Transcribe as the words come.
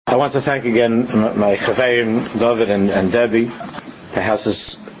I want to thank again my Chaverim, David and Debbie. The house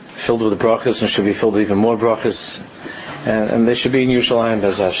is filled with brachas and should be filled with even more brachas. And they should be in Yerushalayim,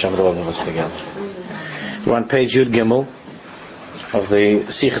 Bez Hashem, all of us together. We're on page Yud Gimel of the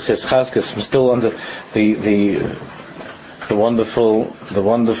Sichas Eschazkes. I'm still under the wonderful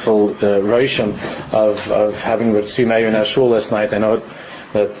Rosham of having Ritzi Meir in our shul last night. I know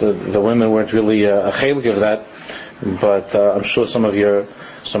that the women weren't really a chelik of that, but I'm sure some of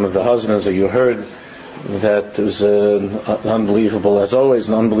the husbands that you heard that it was an unbelievable, as always,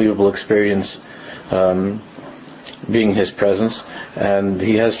 an unbelievable experience being in his presence, and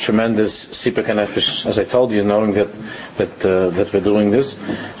he has tremendous sipuk hanefesh, as I told you, knowing that we're doing this,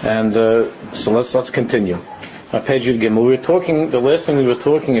 and so let's continue. Page Yud Gimel. The last thing we were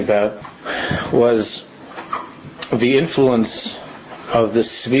talking about was the influence of the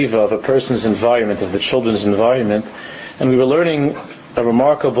sviva, of a person's environment, of the children's environment, and we were learning a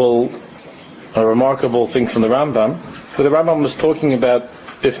remarkable thing from the Rambam. Where the Rambam was talking about,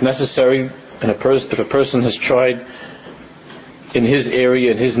 if necessary, if a person has tried in his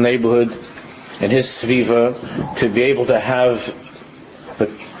area, in his neighborhood, in his sviva, to be able to have the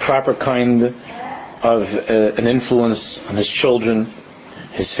proper kind of an influence on his children,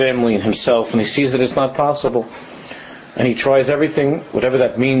 his family, and himself, and he sees that it's not possible, and he tries everything, whatever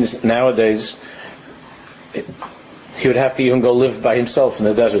that means nowadays. He would have to even go live by himself in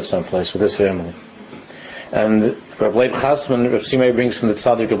the desert someplace with his family. And Reb Leib Chasman, Reb Simei brings from the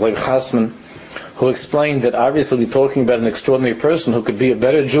Tzaddik Reb Leib Chasman, who explained that obviously we're talking about an extraordinary person who could be a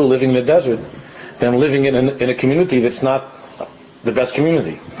better Jew living in the desert than living in a community that's not the best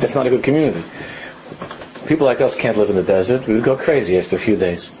community. That's not a good community. People like us can't live in the desert. We would go crazy after a few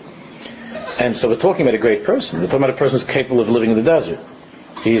days. And so we're talking about a great person. We're talking about a person who's capable of living in the desert.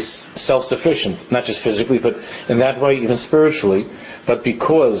 He's self-sufficient, not just physically, but in that way, even spiritually. But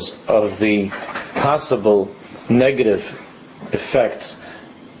because of the possible negative effects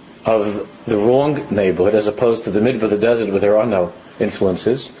of the wrong neighborhood, as opposed to the midbar of the desert where there are no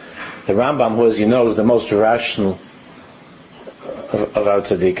influences, the Rambam, who, as you know, is the most rational of our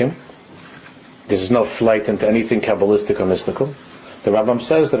tzaddikim. This is no flight into anything Kabbalistic or mystical. The Rambam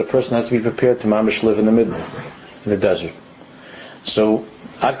says that a person has to be prepared to mamish live in the midbar, in the desert. So,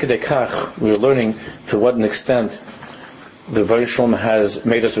 Ad Kedei Kach, we are learning to what an extent the Baruch Shalom has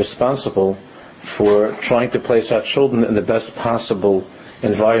made us responsible for trying to place our children in the best possible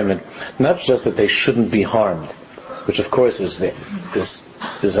environment. Not just that they shouldn't be harmed, which of course is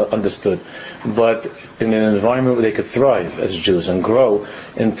understood, but in an environment where they could thrive as Jews and grow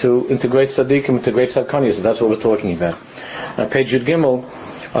into great tzaddikim, into great tzadkanis. So that's what we're talking about. On page Yud Gimel,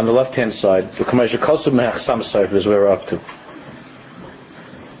 on the left-hand side, the Kamei Shekosub Me'achsam Sefer is where we're up to.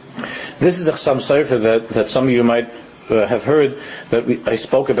 This is a Chasam Sefer that some of you might have heard that I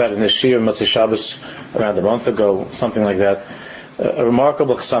spoke about in the Shir Motzei Shabbos around a month ago, something like that. A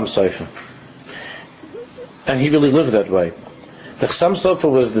remarkable Chasam Sefer. And he really lived that way. The Chasam Sofer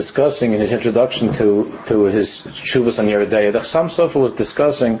was discussing in his introduction to his Shuvas on Yeridei, the Chasam Sofer was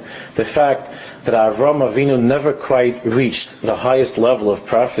discussing the fact that Avraham Avinu never quite reached the highest level of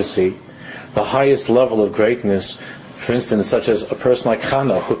prophecy, the highest level of greatness, for instance, such as a person like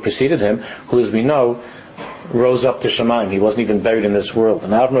Hanoch, who preceded him, who, as we know, rose up to Shemaim. He wasn't even buried in this world.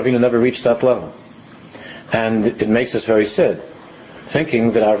 And Avraham Avinu never reached that level. And it makes us very sad,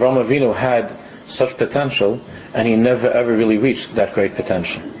 thinking that Avraham Avinu had such potential, and he never ever really reached that great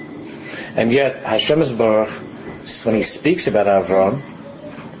potential. And yet, Hashem Yisbarach, when he speaks about Avraham,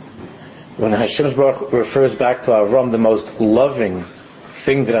 when Hashem Yisbarach refers back to Avraham, the most loving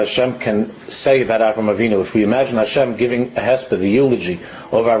thing that Hashem can say about Avraham Avinu, if we imagine Hashem giving a hesped, the eulogy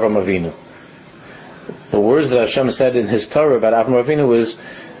of Avraham Avinu, the words that Hashem said in His Torah about Avraham Avinu is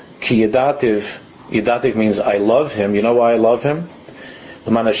Ki Yadativ. Yadativ means I love him. You know why I love him?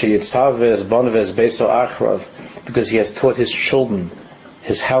 Because he has taught his children,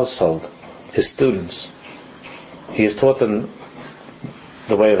 his household, his students. He has taught them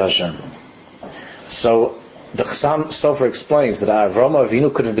the way of Hashem. So the Chasam Sofer explains that Avraham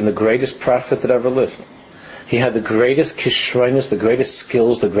Avinu could have been the greatest prophet that ever lived. He had the greatest kishroinus, the greatest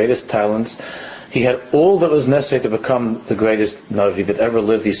skills, the greatest talents. He had all that was necessary to become the greatest Navi that ever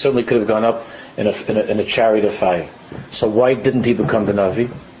lived. He certainly could have gone up in a chariot of fire. So why didn't he become the Navi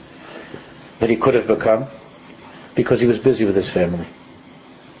that he could have become? Because he was busy with his family.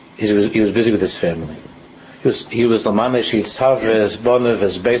 He was busy with his family. He was Lamanesh Yitzhav as Bonav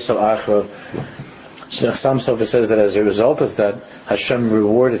as Beisal Achrav. So Chasam Sofer says that as a result of that, Hashem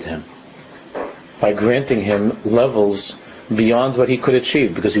rewarded him by granting him levels beyond what he could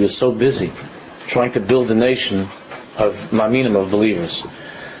achieve, because he was so busy trying to build a nation of ma'aminim, of believers.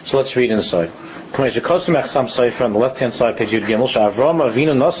 So let's read inside. On the left-hand side, page Yud Gimel, Avraham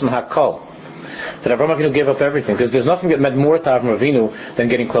Avinu Nasan Hakol. That Avraham Avinu gave up everything, because there's nothing that meant more to Avraham Avinu than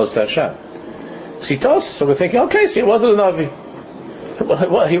getting close to Hashem. So we're thinking, okay, so he wasn't a Navi.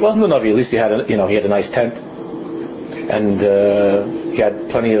 Well, he wasn't a Navi. At least he had a nice tent, and he had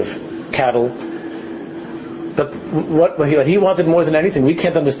plenty of cattle. But what he wanted more than anything, we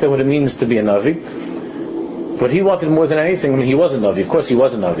can't understand what it means to be a Navi. What he wanted more than anything, he was a Navi. Of course, he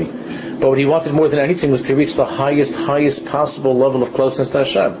was a Navi. But what he wanted more than anything was to reach the highest possible level of closeness to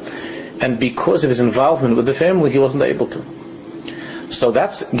Hashem. And because of his involvement with the family, he wasn't able to. So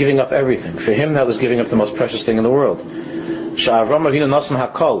that's giving up everything. For him, that was giving up the most precious thing in the world. Sha'avram Avinu Nasan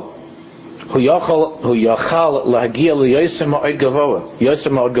Hakol, hu yachal lahagia liyoser ma'od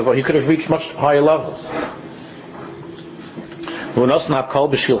gavoa. He could have reached much higher levels. Hu Nasan Hakol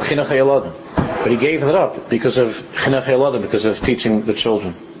b'shvil chinuch hayeladim. But he gave that up because of chinuch hayeladim, because of teaching the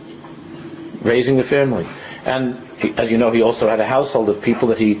children, raising the family. And as you know, he also had a household of people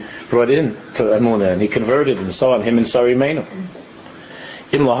that he brought in to Emunah, and he converted, and so on, him and Sari Meinu.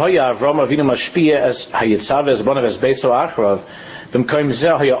 Im lahaya Avram Avinu mashpia as hayitzav as bonav as beiso achrav, b'mkoim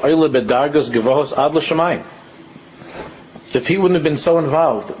zeh haya oile bedargos gevos ad l'shamayim. If he wouldn't have been so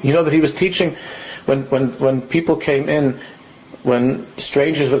involved, you know that he was teaching when people came in, when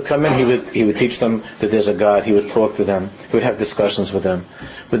strangers would come in, he would teach them that there's a God. He would talk to them. He would have discussions with them,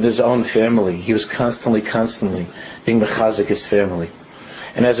 with his own family. He was constantly being mechazik his family,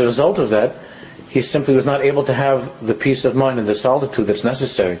 and as a result of that, he simply was not able to have the peace of mind and the solitude that's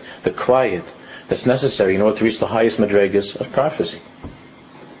necessary, the quiet that's necessary in order to reach the highest madregas of prophecy.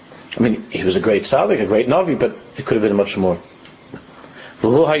 He was a great tzaddik, a great navi, but it could have been much more.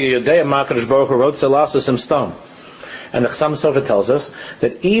 And the Chassam Sofer tells us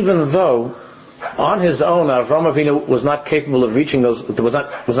that even though on his own Avraham Avinu was not capable of reaching those,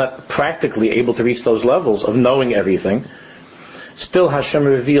 was not practically able to reach those levels of knowing everything, still Hashem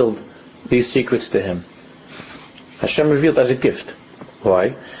revealed these secrets to him. Hashem revealed as a gift.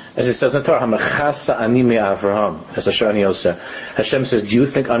 Why? As it says in the Torah, Hamachasa ani me Avraham, as Hashem said. Hashem says, do you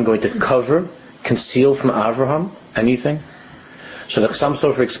think I'm going to conceal from Avraham anything? So the Chassam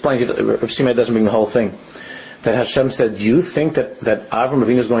Sofer explains, Rav Simei doesn't bring the whole thing, that Hashem said, do you think that Avraham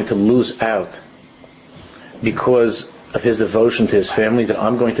Avinu is going to lose out because of his devotion to his family, that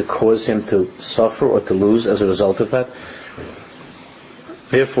I'm going to cause him to suffer or to lose as a result of that?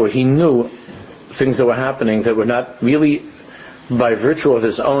 Therefore, he knew things that were happening that were not really by virtue of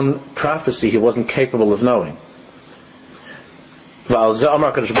his own prophecy, he wasn't capable of knowing. So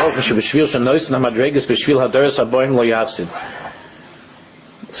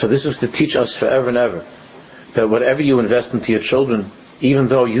this is to teach us forever and ever that whatever you invest into your children, even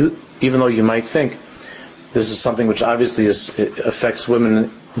though you might think this is something which obviously affects women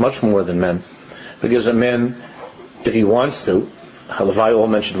much more than men, because a man, if he wants to, Halavai all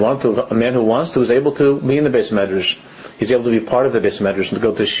mentioned a man who wants to is able to be in the Beis Medrash. He's able to be part of the Beis Medrash and to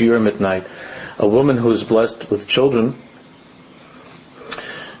go to Shiurim at night. A woman who is blessed with children,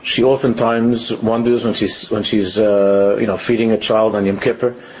 she oftentimes wonders when she's feeding a child on Yom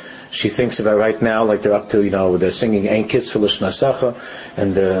Kippur. She thinks about right now, like they're up to, they're singing Ein Kitz for Lishna Secha,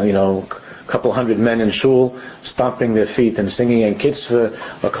 and a couple hundred men in shul stomping their feet and singing Ein Kitz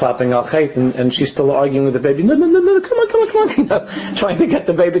or clapping Al Chait, and she's still arguing with the baby. No, come on, trying to get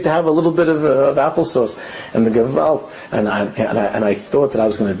the baby to have a little bit of applesauce and the Gaval. And I thought that I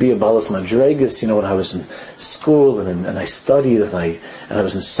was going to be a Balas Madregas, when I was in school and I studied and I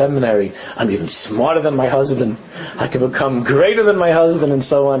was in seminary. I'm even smarter than my husband. I can become greater than my husband, and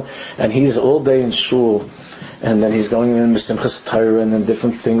so on. And he's all day in shul, and then he's going in Simchas Torah and then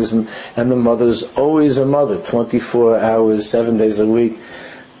different things, and the mother's always a mother, 24 hours, 7 days a week,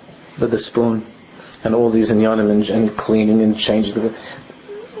 with a spoon, and all these inyanim and cleaning and changing.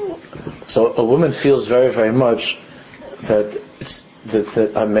 So a woman feels very, very much that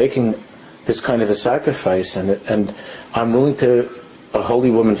I'm making this kind of a sacrifice, and I'm willing to. A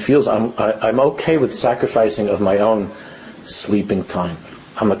holy woman feels I'm okay with sacrificing of my own sleeping time.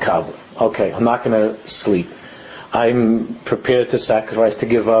 I'm a Kabbalah. Okay, I'm not going to sleep. I'm prepared to sacrifice, to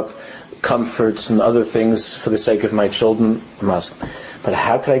give up comforts and other things for the sake of my children. But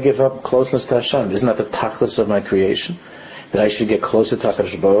how could I give up closeness to Hashem? Isn't that the tachlis of my creation? That I should get closer to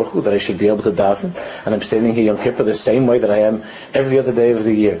HaKadosh Baruch Hu, that I should be able to daven, and I'm standing here Yom Kippur the same way that I am every other day of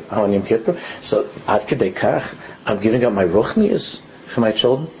the year on Yom Kippur. So ad kedei kach, I'm giving up my ruchnius for my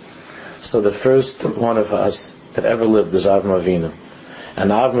children. So the first one of us that ever lived is Avraham Avinu.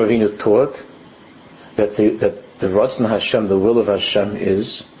 And Avraham Avinu taught that the Ratzon Hashem, the will of Hashem,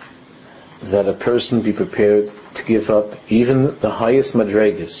 is that a person be prepared to give up even the highest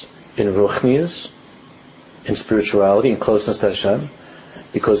madregas in ruchnias, in spirituality, in closeness to Hashem,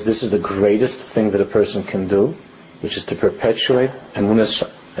 because this is the greatest thing that a person can do, which is to perpetuate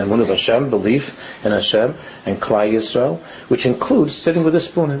emunah Hashem, belief in Hashem, and Klal Yisrael, which includes sitting with a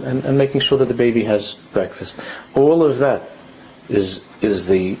spoon and making sure that the baby has breakfast. All of that is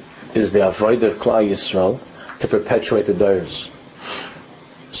the avodah of Klal Yisrael, to perpetuate the dayers.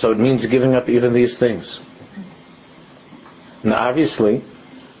 So it means giving up even these things. Now obviously,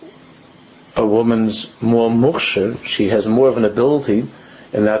 a woman's more mukhshar, she has more of an ability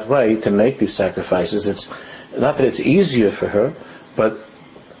in that way to make these sacrifices. It's not that it's easier for her, but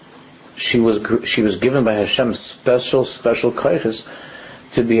she was given by Hashem special koiches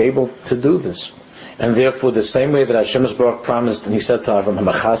to be able to do this. And therefore, the same way that Hashem Baruch promised, and He said to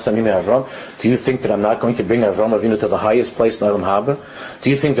Avram, do you think that I'm not going to bring Avram Avinu to the highest place in Olam Haba? Do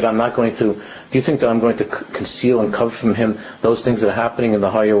you think that I'm going to conceal and cover from him those things that are happening in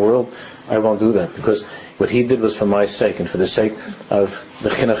the higher world? I won't do that, because what he did was for my sake and for the sake of the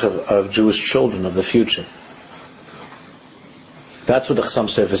chinuch of Jewish children of the future. That's what the Chassam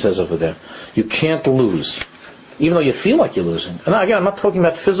Sofer says over there. You can't lose, even though you feel like you're losing. And again, I'm not talking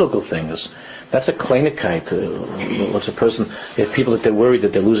about physical things. That's a kleinigkeit. What's a person? If people that they're worried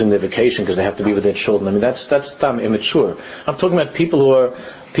that they're losing their vacation because they have to be with their children. I mean, that's immature. I'm talking about people who are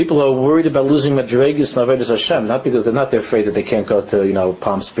worried about losing madregas and avodas Hashem. Not because they're afraid that they can't go to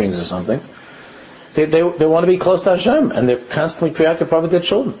Palm Springs or something. They want to be close to Hashem, and they're constantly preoccupied with their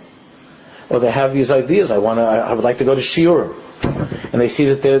children. Or they have these ideas. I would like to go to Shiurim. And they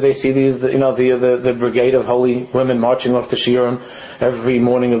see that they see these, the brigade of holy women marching off to Shiurim every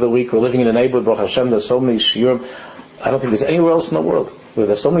morning of the week. We're living in a neighborhood, Baruch Hashem, there's so many Shiurim. I don't think there's anywhere else in the world where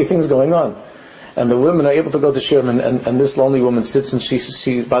there's so many things going on. And the women are able to go to Shiurim, and this lonely woman sits and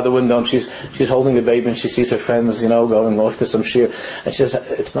she by the window, and she's holding the baby, and she sees her friends, going off to some shir, and she says,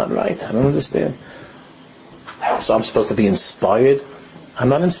 it's not right, I don't understand. So I'm supposed to be inspired? I'm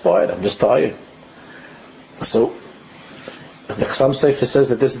not inspired, I'm just tired. So the Chassam Sofer says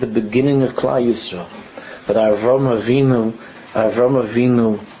that this is the beginning of Klal Yisrael, that Avram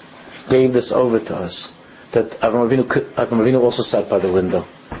Avinu gave this over to us. That Avram Avinu also sat by the window,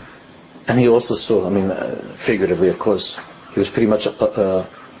 and he also saw. Figuratively, of course, he was pretty much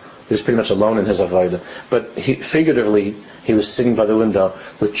alone in his avodah. But figuratively, he was sitting by the window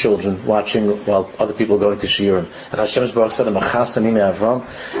with children, watching while other people were going to Shiurim. And Hashem Baruch said, Avram,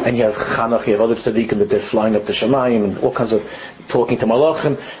 and you have Chanach, you have other tzaddikim that they're flying up to Shemayim and all kinds of talking to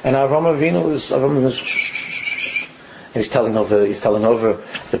Malachim. And Avram Avinu is and he's telling over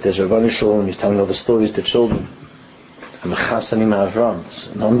that there's a Rabbanu Shalom, and he's telling over stories to children. And Avram, it's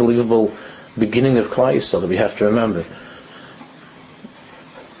an unbelievable beginning of Klal Yisrael that we have to remember.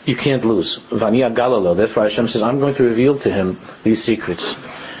 You can't lose. Vania Galalo. Therefore Hashem says, I'm going to reveal to him these secrets.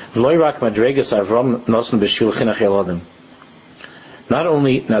 Not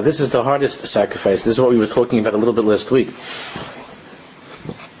only, now this is the hardest sacrifice. This is what we were talking about a little bit last week.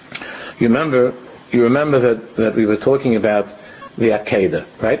 You remember that we were talking about the Akedah,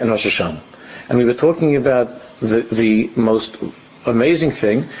 right? And Rosh Hashanah. And we were talking about the most amazing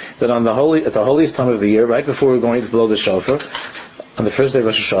thing, that at the holiest time of the year, right before we're going to blow the shofar, on the first day of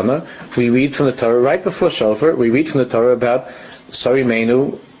Rosh Hashanah, we read from the Torah, right before shofar, we read from the Torah about Sari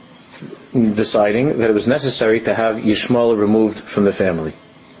Meinu deciding that it was necessary to have Yishmael removed from the family.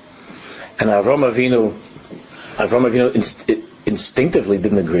 And Avram Avinu instinctively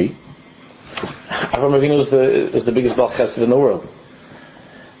didn't agree. Avram Avinu is the biggest Baal Chesed in the world.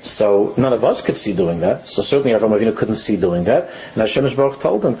 So none of us could see doing that. So certainly Avram Avinu couldn't see doing that. And Hashem Baruch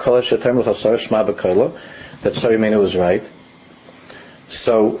told him, that Sari Meinu was right.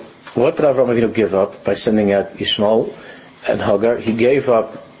 So what did Avram Avinu give up by sending out Yishmael and Hagar? He gave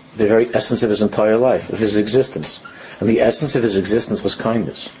up the very essence of his entire life, of his existence. And the essence of his existence was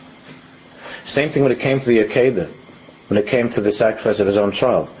kindness. Same thing when it came to the Akedah, when it came to the sacrifice of his own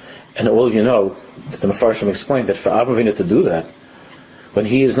child. And all of you know, the Mefarshim explained that for Avram Avinu to do that, when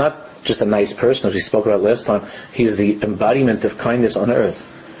he is not just a nice person, as we spoke about last time, he's the embodiment of kindness on earth.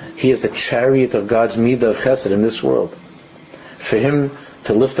 He is the chariot of God's midah of chesed in this world. For him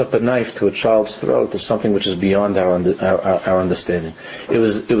to lift up a knife to a child's throat is something which is beyond our understanding. It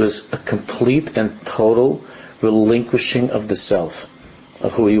was a complete and total relinquishing of the self,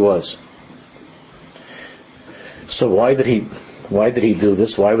 of who he was. So why did he do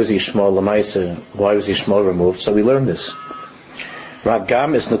this? Why was Yishmael Lamaisa? Why was Yishmael removed? So we learned this.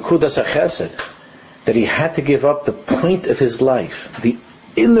 Ragam is Nekudas HaChesed, that he had to give up the point of his life, the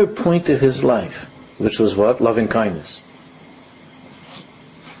inner point of his life, which was what? Loving kindness.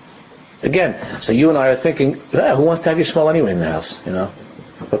 Again, so you and I are thinking, who wants to have Yishmael anyway in the house?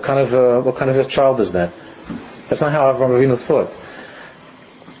 What kind of a child is that? That's not how Avraham Avinu thought.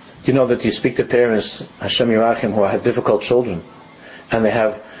 You know that you speak to parents, Hashem Yerachim, who have difficult children, and they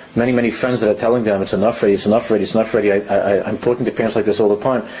have many, many friends that are telling them, it's enough already, it's enough already, it's enough already. I'm talking to parents like this all the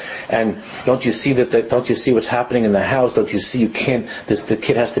time. And don't you see don't you see what's happening in the house? Don't you see the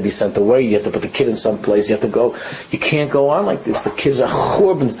kid has to be sent away, you have to put the kid in some place, you have to go. You can't go on like this. The kids are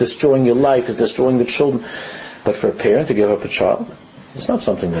churban, it's destroying your life, it's destroying the children. But for a parent to give up a child, it's not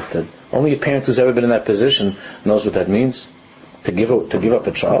something that only a parent who's ever been in that position knows what that means. To give up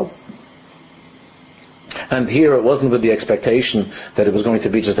a child. And here it wasn't with the expectation that it was going to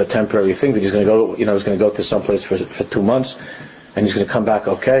be just a temporary thing, that he's going to go, he's going to go to some place for 2 months, and he's going to come back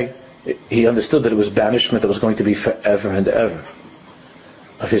okay. He understood that it was banishment that was going to be forever and ever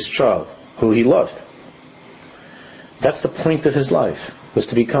of his child, who he loved. That's the point of his life, was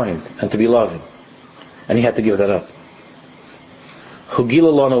to be kind and to be loving. And he had to give that up.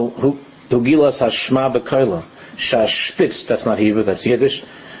 Hugilas hashma b'koila. Shashpitz, that's not Hebrew, that's Yiddish.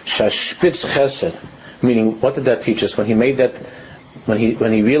 Shashpitz chesed. Meaning, what did that teach us? When he made that, when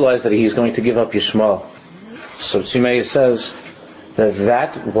he realized that he's going to give up Yishmael. So Tzimei says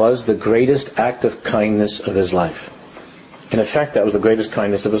that was the greatest act of kindness of his life. In effect, that was the greatest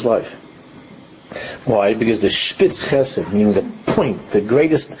kindness of his life. Why? Because the Shpitz chesed, meaning the point, the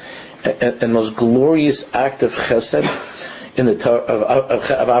greatest and most glorious act of chesed in the Torah, of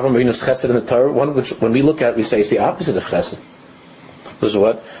Avraham Avinu's chesed in the Torah, one which when we look at it, we say it's the opposite of chesed. Was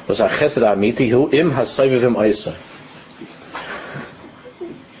what? Was a chesed amiti hu im hasayvivim aisa.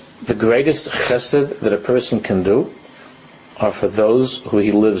 The greatest chesed that a person can do are for those who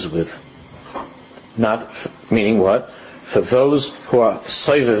he lives with. Not, meaning what? For those who are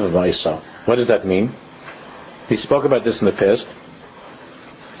sayvivim aisa. What does that mean? We spoke about this in the past.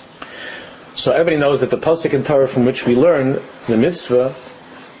 So everybody knows that the pasuk in Torah from which we learn the mitzvah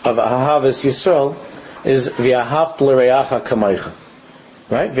of Ahavas Yisrael is v'ahavta l'reacha kamaycha.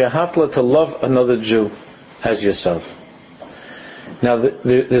 Right? V'ahavta, to love another Jew as yourself. Now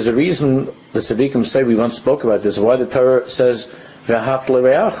there's a reason the tzaddikim say, we once spoke about this, why the Torah says v'ahavta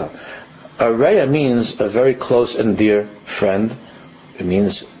l'reacha. A reya means a very close and dear friend. It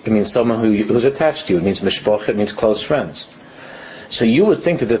means someone who's attached to you. It means mishpocha, it means close friends. So you would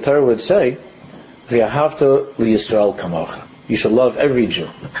think that the Torah would say, v'ahavta liYisrael kamocha. You should love every Jew.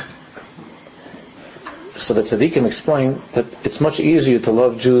 So the tzaddikim explain that it's much easier to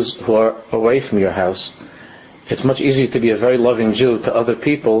love Jews who are away from your house. It's much easier to be a very loving Jew to other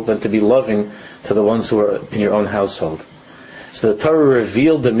people than to be loving to the ones who are in your own household. So the Torah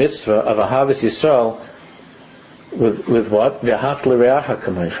revealed the mitzvah of Ahavas Yisrael with what? V'ahavta l'reacha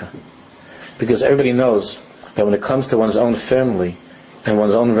kamocha. Because everybody knows that when it comes to one's own family and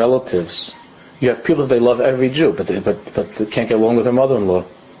one's own relatives, you have people that they love every Jew, but they can't get along with their mother-in-law.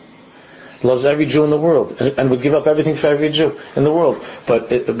 Loves every Jew in the world and would give up everything for every Jew in the world. But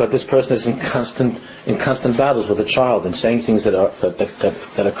this person is in constant battles with a child and saying things that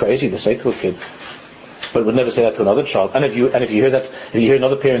are crazy to say to a kid, but would never say that to another child. And if you hear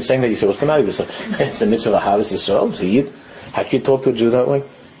another parent saying that, you say, "What's the matter?" You say, "It's a mitzvah of Ahavas Yisrael." It's a Yid. How can you talk to a Jew that way?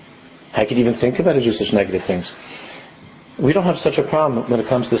 How can you even think about a Jew such negative things? We don't have such a problem when it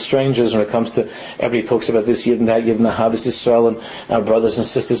comes to strangers, when it comes to, everybody talks about this Yid and that Yid and Ahavas Yisrael and our brothers and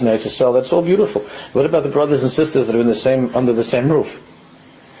sisters in Eretz Yisrael. That's all beautiful. What about the brothers and sisters that are under the same roof?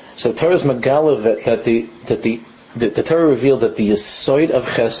 So the Torah is Megala that the Torah revealed that the Yesod of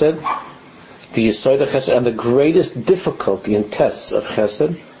Chesed, and the greatest difficulty and tests of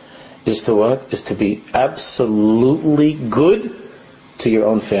Chesed is to what? Is to be absolutely good to your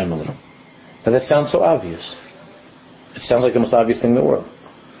own family. Now that sounds so obvious. It sounds like the most obvious thing in the world,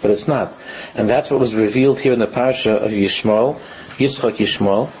 but it's not. And that's what was revealed here in the parasha of Yishmael, Yitzchak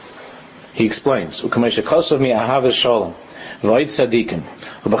Yishmael. He explains, "U'kamesha kosav mi ahavas shalom, v'ayit tzadikim,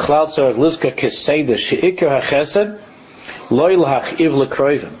 u'b'chlal tzarech lizka keseda she'ikar ha'chesed, loy l'hachiv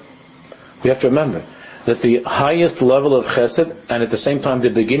l'kroivim." We have to remember that the highest level of chesed, and at the same time the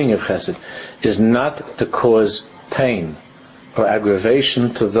beginning of chesed, is not to cause pain or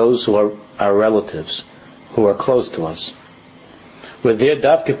aggravation to those who are our relatives, who are close to us. Where their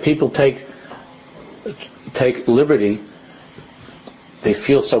dafka people take liberty, they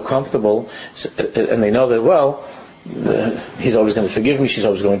feel so comfortable, and they know that, well, he's always going to forgive me, she's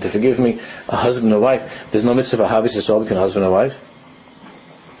always going to forgive me, a husband and a wife. There's no mitzvah of Ahavas Yisrael between a husband and wife.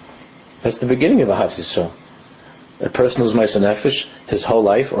 That's the beginning of Ahavas Yisrael. A person who's Ma'aseh Nefesh, his whole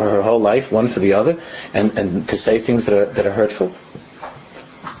life, or her whole life, one for the other, and to say things that are hurtful,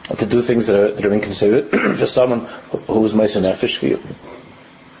 to do things that are inconsiderate for someone who is Ma'aseh Nefesh for you.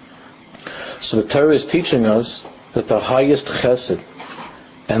 So the Torah is teaching us that the highest chesed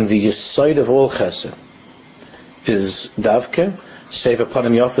and the yesod of all chesed is davke, save upon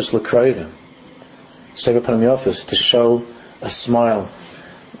him yofis l'kroivim. Save upon him yofis, to show a smile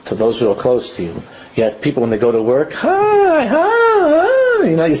to those who are close to you. You have people when they go to work, hi,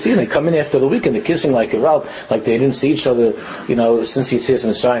 hi, you see them, they come in after the weekend, they're kissing like a route, like they didn't see each other, since he sees them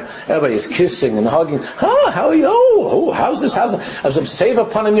inside. Everybody's kissing and hugging. How are you? Oh, how's this? Save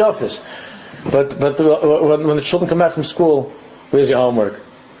upon him yofis. But when the children come back from school, where's your homework?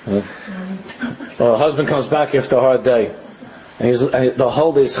 Well, the husband comes back after a hard day, and the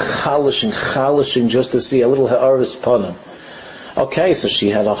whole day is chalishing just to see a little ha'aris upon him. Okay, so she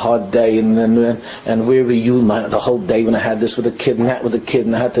had a hard day, and where were you the whole day when I had this with a kid and that with a kid,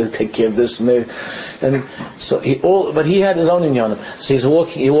 and I had to take care of this and so but he had his own inyanim. So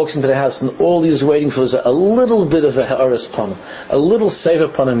he walks into the house, and all he's waiting for is a little bit of a ha'aris upon him, a little save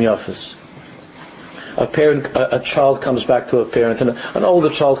upon him yafis. A child comes back to a parent, and an older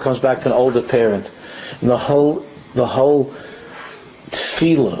child comes back to an older parent, and the whole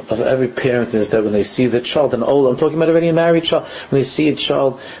tefillah of every parent is that when they see the child, I'm talking about already a married child, when they see a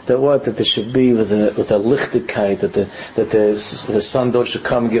child, that they should be with a lichtigkeit, that the son, daughter should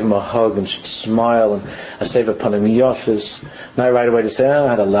come, give him a hug, and should smile, and I save upon him yafis, not right away to say, I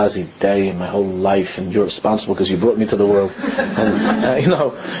had a lousy day in my whole life, and you're responsible because you brought me to the world. And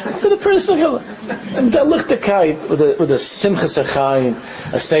the person, that lichtigkeit, with a simchas achayim,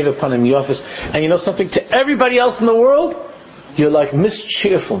 a save upon him yafis, and something, to everybody else in the world, you're like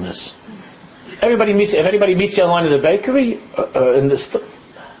mischeerfulness. If anybody meets you online in the bakery,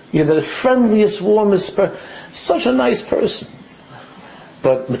 you're the friendliest, warmest person. Such a nice person.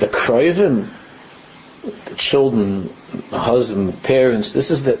 But with the kroivim, the children, the husband, the parents,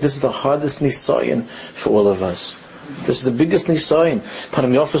 this is the hardest nisayon for all of us. This is the biggest nisayon.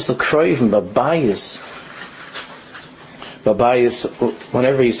 Panim yofis the kroivim, babayis.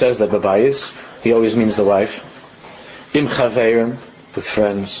 Whenever he says that babayis, he always means the wife. Im chaverim, with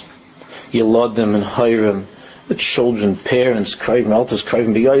friends, Yelodim and Hayrim, with children, parents, Krivim, Altas,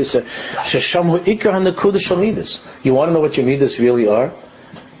 Krivim, B'yayisa, Sheshamu Ikar HaNekuda Shal Midas. You want to know what your Midas really are?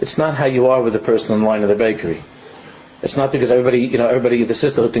 It's not how you are with the person in the line of the bakery. It's not because everybody, the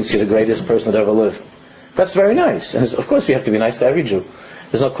sisterhood thinks you're the greatest person that ever lived. That's very nice. And of course we have to be nice to every Jew.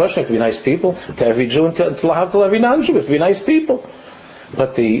 There's no question we have to be nice people to every Jew and to every non-Jew. We have to be nice people.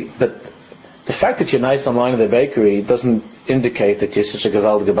 But the fact that you're nice online in the bakery doesn't indicate that you're such a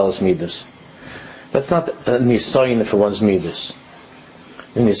gewaldige Gebalas Midas. That's not a nisayon for one's Midas.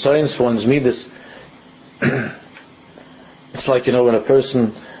 The nisayon for one's Midas, it's like, when a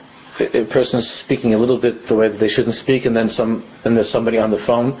person is speaking a little bit the way that they shouldn't speak, and then there's somebody on the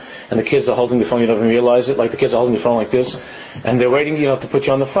phone, and the kids are holding the phone, you don't even realize it, like the kids are holding the phone like this, and they're waiting, to put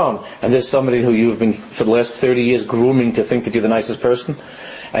you on the phone. And there's somebody who you've been, for the last 30 years, grooming to think that you're the nicest person,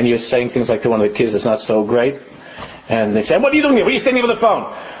 and you're saying things like to one of the kids that's not so great, and they say, what are you doing here? What are you standing with the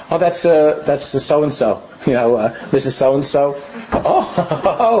phone? Oh, that's so-and-so. Mrs. So-and-so.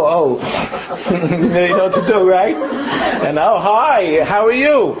 Oh. You know what to do, right? And hi, how are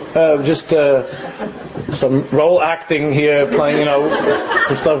you? Just some role acting here, playing,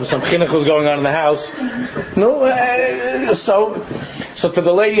 some stuff, some chinuch was going on in the house. No, so to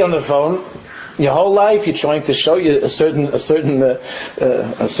the lady on the phone, your whole life you're trying to show you a certain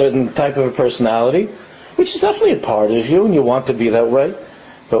type of a personality, which is definitely a part of you, and you want to be that way.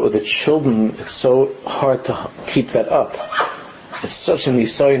 But with the children, it's so hard to keep that up. It's such an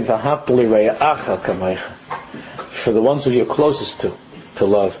nisayon for the ones who you're closest to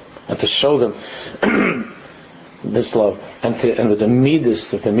love, and to show them this love, and with the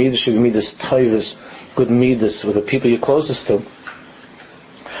midas, that the midas should be midas taivas, good midas with the people you're closest to.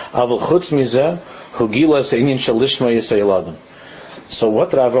 So what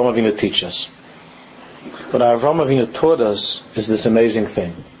did Avraham Avinu teach us? What Avraham Avinu taught us is this amazing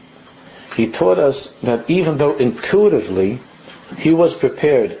thing. He taught us that even though intuitively he was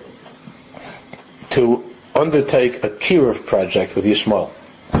prepared to undertake a kiruv project with Yishmael,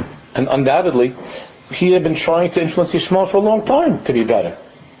 and undoubtedly he had been trying to influence Yishmael for a long time to be better.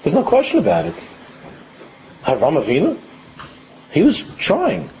 There's no question about it. Avraham Avinu, he was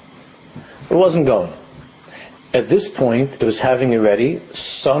trying. It wasn't going. At this point, it was having already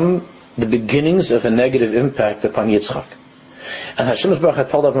the beginnings of a negative impact upon Yitzchak. And Hashem Baruch had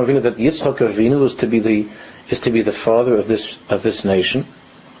told Avraham Avinu that Yitzchak Avinu is to be the father of this nation.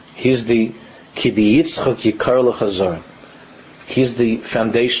 He's the Ki Yitzchak Yikar L'Chazar. He's the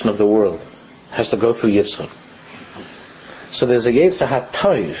foundation of the world. It has to go through Yitzchak. So there's a Yetzirah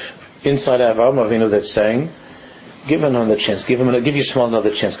Tov inside Avraham Avinu that's saying, Give him another chance. Give Yishmael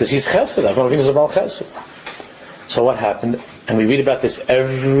another chance, because he's chesed. Avram Avinu is a bal chesed. So what happened? And we read about this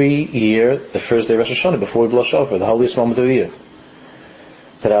every year, the first day of Rosh Hashanah, before we blow shofar, the holiest moment of the year.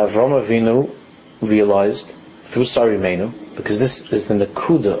 That Avram Avinu realized through Sari Meinu, because this is the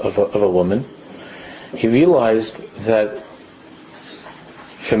nakuda of a woman, he realized that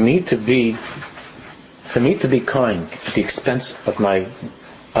for me to be kind at the expense of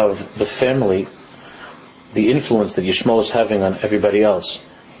the family, the influence that Yishmael is having on everybody else,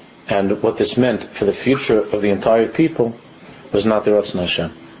 and what this meant for the future of the entire people, was not the Ratzon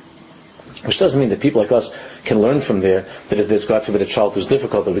Hashem. Which doesn't mean that people like us can learn from there that if there's, God forbid, a child who's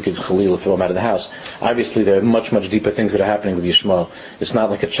difficult, that we could Khalil throw him out of the house. Obviously, there are much, much deeper things that are happening with Yishmael. It's not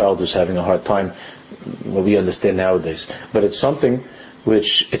like a child who's having a hard time, what we understand nowadays. But it's something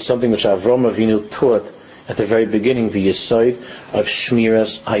which Avram Avinu taught at the very beginning, the Yesod of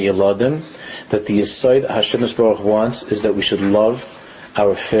Shmiras HaYeladim, that the Yesod Hashem Yisborach wants is that we should love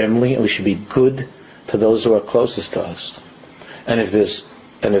our family and we should be good to those who are closest to us. And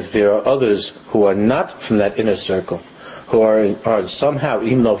if there are others who are not from that inner circle, who are somehow,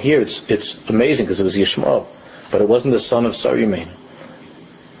 even though here it's amazing because it was Yishmael, but it wasn't the son of Sari Meinu,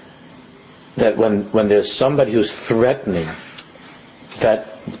 that when there's somebody who's threatening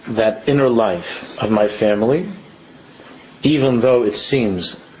that inner life of my family, even though it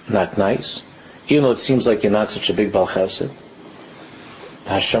seems not nice, even though it seems like you're not such a big Bal Chesed,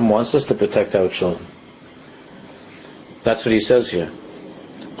 Hashem wants us to protect our children. That's what he says here.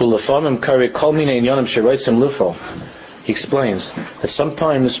 He explains that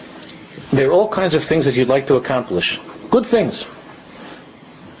sometimes there are all kinds of things that you'd like to accomplish. Good things.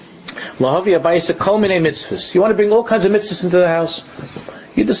 You want to bring all kinds of mitzvahs into the house.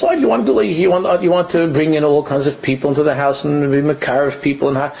 You decide you want to bring in all kinds of people into the house and be makar of people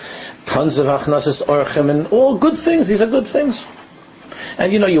and have tons of achnasas orchim and all good things. These are good things.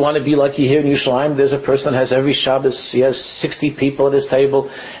 And you want to be like you here in Yerushalayim. There's a person that has every Shabbos. He has 60 people at his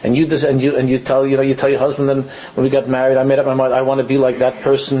table, and you tell your husband. And when we got married, I made up my mind. I want to be like that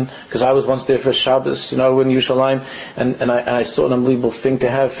person because I was once there for Shabbos, in Yerushalayim, and I saw an unbelievable thing to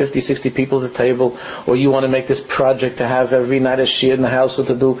have 50, 60 people at the table. Or you want to make this project to have every night a shir in the house, or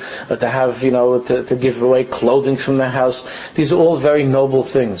to have to give away clothing from the house. These are all very noble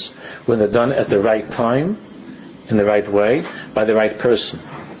things when they're done at the right time, in the right way, by the right person.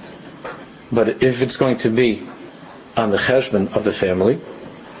 But if it's going to be on the cheshbon of the family,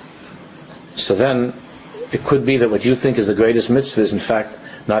 so then it could be that what you think is the greatest mitzvah is in fact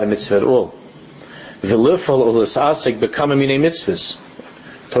not a mitzvah at all. V'lifal u'lisasik become a minei mitzvahs.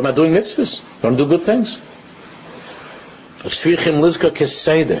 Talking about doing mitzvahs. You want to do good things.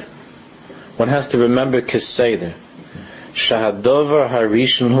 One has to remember kiseder. Shahadover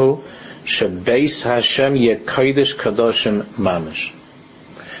harishon hu Shabeis Hashem Yekodesh Kadoshim Mamish.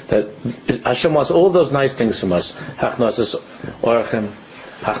 That Hashem wants all those nice things from us. Hachnasas Orchem,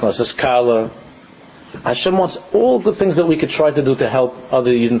 Hachnasas Kala. Hashem wants all good things that we could try to do to help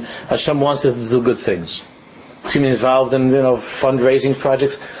other Yidden. Hashem wants us to do good things. To be involved in fundraising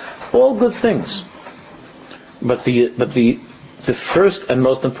projects, all good things. But the first and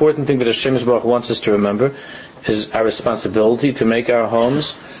most important thing that Hashem Yisborach wants us to remember is our responsibility to make our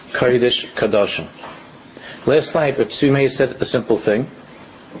homes Kodesh Kadoshim. Last night, Reb Tzvi Meir said a simple thing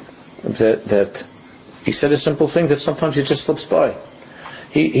that sometimes he just slips by.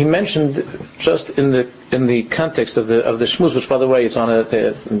 He mentioned just in the context of the shmuz, which by the way, it's on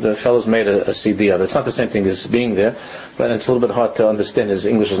the fellows made a CD of it. It's not the same thing as being there, but it's a little bit hard to understand. His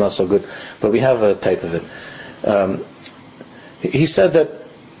English is not so good, but we have a tape of it. He said that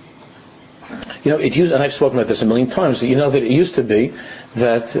it used, and I've spoken about this a million times. That it used to be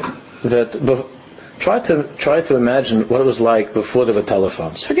that try to imagine what it was like before there were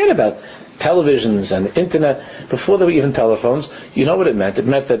telephones. Forget about televisions and internet. Before there were even telephones, you know what it meant? It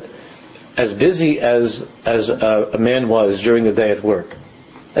meant that as busy as a man was during the day at work,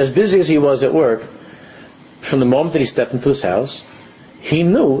 as busy as he was at work, from the moment that he stepped into his house, he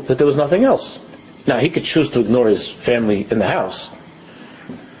knew that there was nothing else. Now he could choose to ignore his family in the house,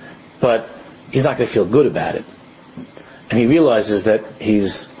 but he's not going to feel good about it. And he realizes that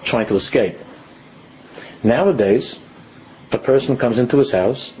he's trying to escape. Nowadays, a person comes into his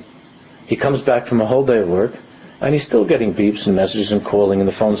house, he comes back from a whole day of work, and he's still getting beeps and messages and calling, and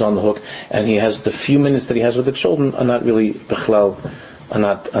the phone's on the hook, and he has the few minutes that he has with the children are not really bechlal, are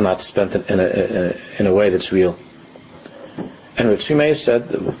not spent in a way that's real. And Reb Tzvi Meir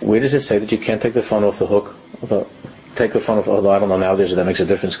said, where does it say that you can't take the phone off the hook? Take the phone off, although I don't know nowadays if that makes a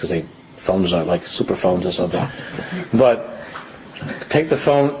difference because phones are like super phones or something. But take the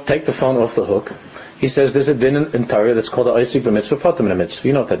phone off the hook. He says there's a din in Torah that's called a Oisik b'mitzvah potem in a mitzvah.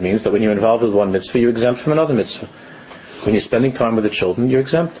 You know what that means, that when you're involved with one mitzvah, you're exempt from another mitzvah. When you're spending time with the children, you're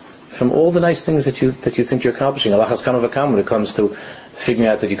exempt from all the nice things that you think you're accomplishing. Allah has come of a when it comes to figuring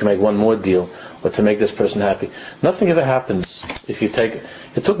out that you can make one more deal or to make this person happy. Nothing ever happens if you take.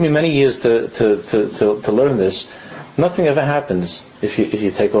 It took me many years to learn this. Nothing ever happens if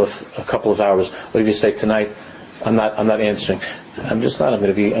you take off a couple of hours, or if you say tonight, I'm not answering. I'm just not. I'm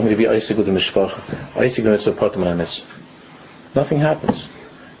going to be Oisik with the mishpacha, Oisik b'mitzvah potem in a mitzvah. Nothing happens.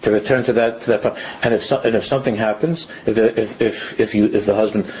 To return to that part. And if something happens, if the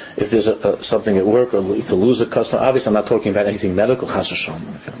husband, if there's something at work, or to lose a customer, obviously I'm not talking about anything medical, chas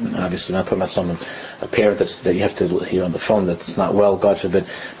v'shalom. Obviously I'm not talking about a parent that you have to hear on the phone that's not well, God forbid.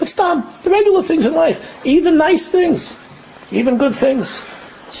 But stop, the regular things in life, even nice things, even good things.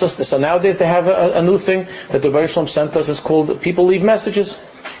 So nowadays they have a new thing that the Baruch Shalom sent us. It's called people leave messages.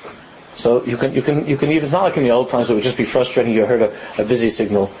 So you can even, it's not like in the old times it would just be frustrating, you heard a busy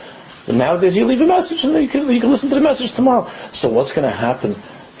signal. But nowadays you leave a message and you can listen to the message tomorrow. So what's going to happen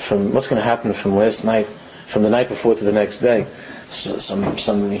from last night, from the night before to the next day? So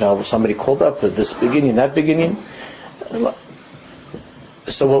somebody called up with this beginning, that beginning.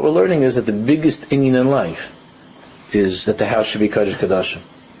 So what we're learning is that the biggest inyan in life is that the house should be Kodesh Kodashim.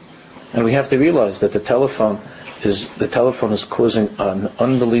 And we have to realize that the telephone is causing an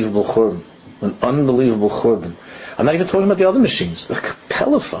unbelievable churban. I'm not even talking about the other machines. The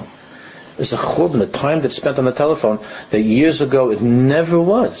telephone is a churban. The time that's spent on the telephone that years ago it never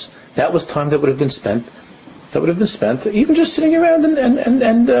was. That was time that would have been spent even just sitting around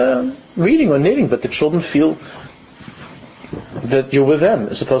and reading or knitting. But the children feel that you're with them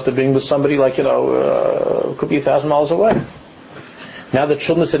as opposed to being with somebody like could be 1,000 miles away. Now the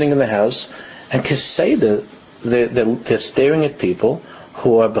children are sitting in the house and Keseda, they're staring at people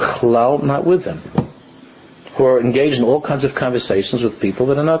who are b'chlal not with them, who are engaged in all kinds of conversations with people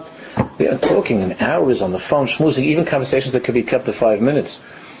that are not. They are talking in hours on the phone, schmoozing, even conversations that could be kept to 5 minutes.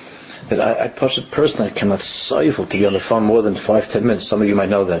 That I personally cannot stifle to be on the phone more than 5-10 minutes. Some of you might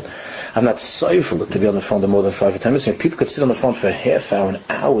know that. I'm not stifle to be on the phone for more than 5 or 10 minutes. And people could sit on the phone for a half hour, an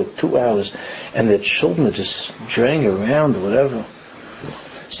hour, 2 hours, and their children are just straying around or whatever.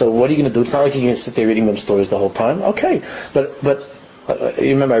 So what are you going to do? It's not like you're going to sit there reading them stories the whole time. Okay, but you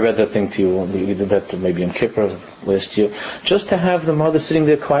remember I read that thing to you. We did that maybe in Kippur last year. Just to have the mother sitting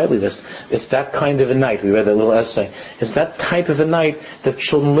there quietly. It's that kind of a night. We read that little essay. It's that type of a night that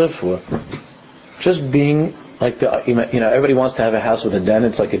children live for. Just being like everybody wants to have a house with a den.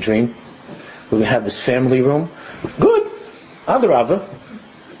 It's like a dream. We have this family room. Good. Adarabah.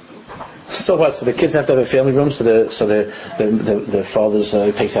 So what? So the kids have to have a family room. So the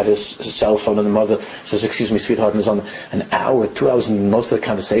father takes out his cell phone, and the mother says, "Excuse me, sweetheart," and is on an hour, 2 hours, and most of the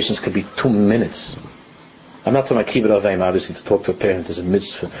conversations could be 2 minutes. I'm not talking about kibbut aveim, obviously, to talk to a parent is a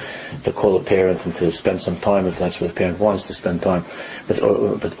mitzvah, to call a parent and to spend some time if that's what the parent wants to spend time.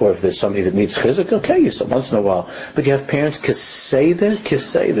 Or if there's somebody that needs chizuk, okay, so once in a while. But you have parents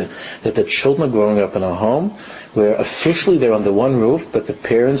kiseder, that the children are growing up in a home where officially they're under one roof, but the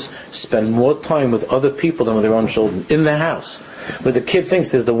parents spend more time with other people than with their own children in the house. But the kid thinks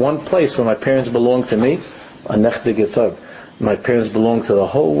there's the one place where my parents belong to me, my parents belong to the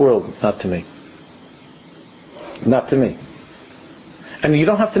whole world, not to me. Not to me. And you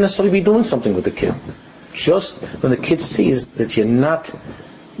don't have to necessarily be doing something with the kid. Just when the kid sees that you're not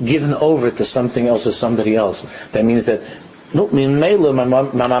given over to something else or somebody else, that means that, no, my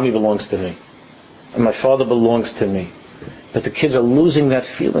mommy belongs to me. And my father belongs to me. But the kids are losing that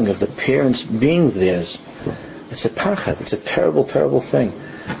feeling of the parents being theirs. It's a pachad. It's a terrible, terrible thing.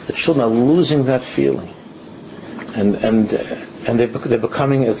 The children are losing that feeling. And they're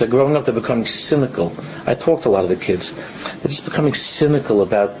becoming, as they're growing up, they're becoming cynical. I talk to a lot of the kids. They're just becoming cynical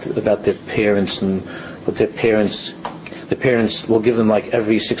about their parents and what their parents. The parents will give them like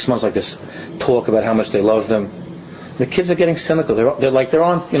every 6 months like this talk about how much they love them. The kids are getting cynical. They're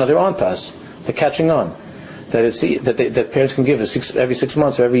on to us. They're catching on. That parents can give every 6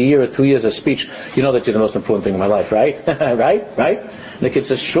 months or every year or 2 years a speech. You know that you're the most important thing in my life, right? right? And the kid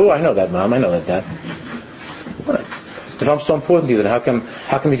says, "Sure, I know that, Mom. I know that, Dad." If I'm so important to you, then how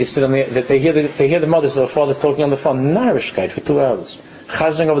come you can sit on that they hear the mothers or fathers talking on the phone, narishkeit, for 2 hours,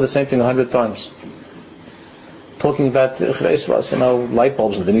 chazing over the same thing 100 times, talking about light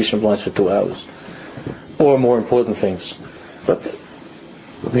bulbs and Venetian blinds for 2 hours, or more important things. But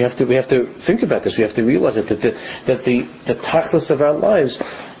we have to think about this. We have to realize that the tachlis of our lives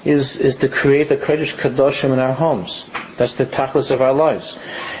is to create a kodesh kadoshim in our homes. That's the tachlis of our lives,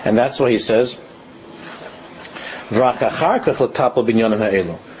 and that's why he says. Good.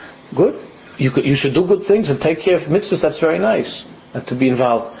 you should do good things and take care of mitzvahs. That's very nice, and to be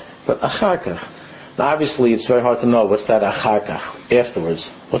involved. But acharkach. Now, obviously, it's very hard to know what's that acharkach afterwards.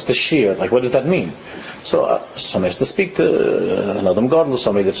 What's the shear? Like, what does that mean? So somebody has to speak to another gadol,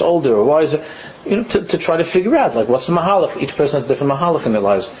 somebody that's older or wiser, to try to figure out, like, what's the mahalach. Each person has a different mahalach in their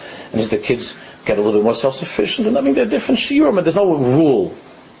lives, and as the kids get a little bit more self-sufficient, and I mean, there are different shiurim, but there's no rule.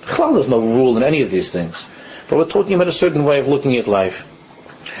 There's no rule in any of these things. But we're talking about a certain way of looking at life.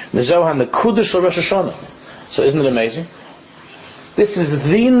 The Zohar, the Kudesh of Rosh Hashanah. So isn't it amazing? This is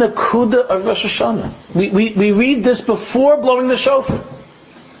the Nakuda of Rosh Hashanah. We read this before blowing the shofar.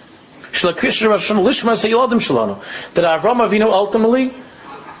 That Avram Avinu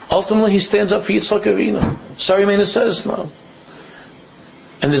ultimately he stands up for Yitzchak Avinu. Sarah Imeinu says no.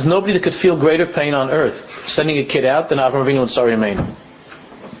 And there's nobody that could feel greater pain on earth sending a kid out than Avram Avinu and Sarah Imeinu.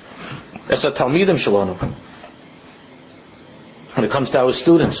 That's a Talmidim Shalom. When it comes to our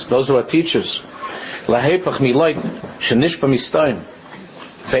students, those who are teachers, so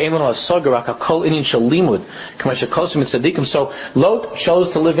Lot chose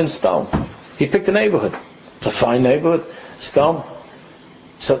to live in stone. He picked a neighborhood. It's a fine neighborhood, stone.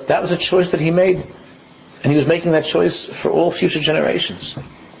 So that was a choice that he made, and he was making that choice for all future generations.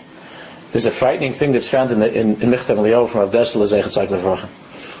 There's a frightening thing that's found in Michtav Eliyahu from Rav Dessler Zeichat Tzaddik Levracha.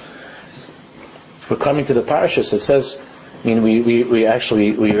 We're coming to the parashas. It says,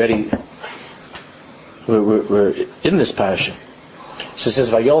 we're in this parasha. So it says,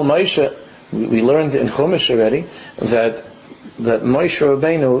 Vayol Moshe, we learned in Chumash already that Moshe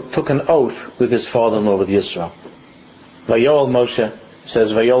Rabbeinu took an oath with his father-in-law, with Yisro. Vayol Moshe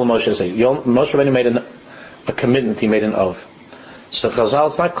says, Moshe Rabbeinu made a commitment, he made an oath. So Chazal,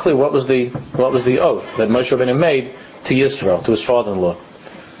 it's not clear what was the oath that Moshe Rabbeinu made to Yisro, to his father-in-law.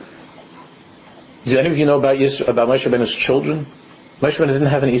 Do any of you know about Moshe Rabbeinu's children? Moshe Rabbeinu didn't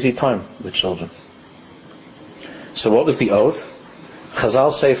have an easy time with children. So what was the oath?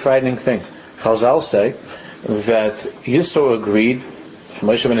 Chazal say a frightening thing. Chazal say that Yisro agreed for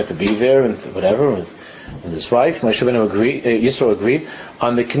Moshe Rabbeinu to be there and whatever with his wife. Yisro agreed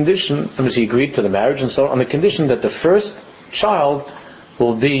on the condition, he agreed to the marriage and so on the condition that the first child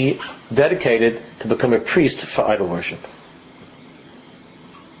will be dedicated to become a priest for idol worship.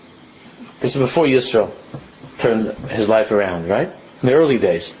 This is before Yisro turned his life around, right? In the early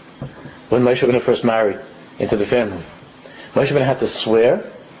days, when Moshe Rabbeinu first married into the family, Moshe Rabbeinu had to swear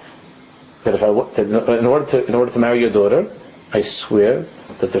that in order to marry your daughter, I swear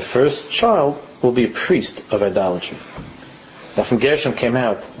that the first child will be a priest of idolatry. Now from Gershom came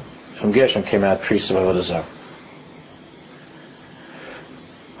out priests of Avodah Zarah.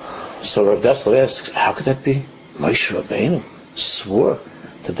 So Rav Dessler asks, how could that be? Moshe Rabbeinu swore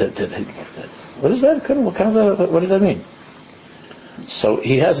that what is that? What does that mean? So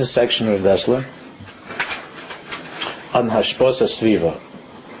he has a section of Dessler on Hashpos HaSviva,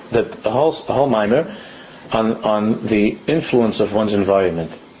 that a whole mimer on the influence of one's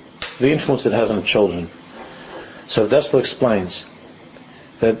environment, the influence it has on the children. So Dessler explains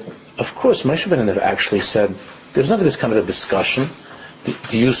that, of course, Moshe Rabbeinu never actually said, there's never this kind of a discussion.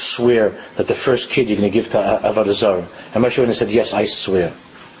 Do you swear that the first kid you're going to give to Avodah Zarah? And Moshe Rabbeinu said, yes, I swear.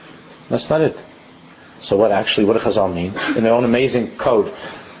 That's not it. So what do Chazal mean? In their own amazing code,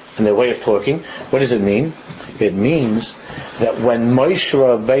 in their way of talking, what does it mean? It means that when Moshe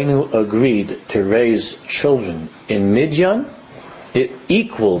Rabbeinu agreed to raise children in Midian,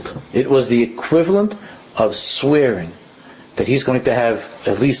 it was the equivalent of swearing that he's going to have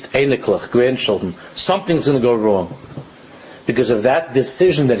at least Einiklach, grandchildren. Something's going to go wrong because of that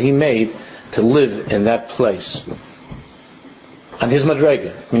decision that he made to live in that place. On his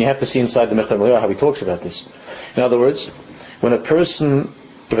madrega, you have to see inside the Michtav Eliyahu how he talks about this. In other words, if a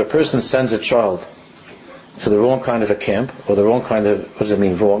person sends a child to the wrong kind of a camp, or the wrong kind of, what does it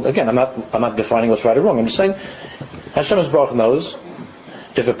mean, wrong? Again, I'm not defining what's right or wrong. I'm just saying, Hashem Baruch knows,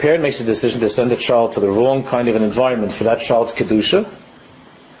 if a parent makes a decision to send a child to the wrong kind of an environment for that child's kedusha,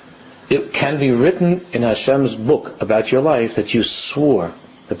 it can be written in Hashem's book about your life that you swore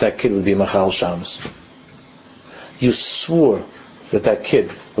that kid would be Machal Shabbos. You swore that kid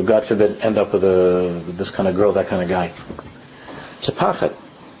would, God forbid, end up with this kind of girl, that kind of guy. It's a pachad.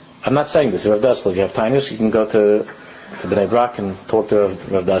 I'm not saying this. Rav Dessler, if you have time, you can go to Bnei Brak and talk to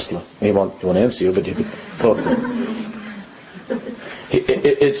Rav Dessler. He won't answer you, but you can talk to him.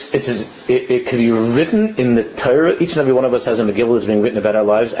 It can be written in the Torah. Each and every one of us has a Megillah that's being written about our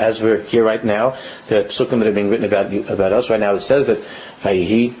lives as we're here right now. There are psukim that are being written about us right now. It says that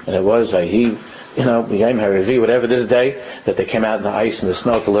Vayihi, and it was Vayihi, Yom HaRevi, whatever this day, that they came out in the ice and the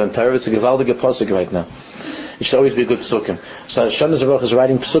snow to learn Torah. It's a Gevaldige pasuk right now. It should always be a good psukim. So Hashem Baruch is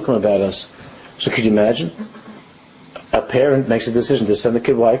writing psukim about us. So could you imagine? A parent makes a decision to send the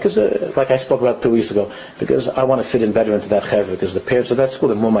kid. Why? Because, like I spoke about 2 weeks ago, because I want to fit in better into that chevra, because the parents of that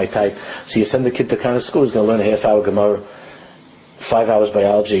school are more my type. So you send the kid to the kind of school who's going to learn a half-hour Gemara, 5 hours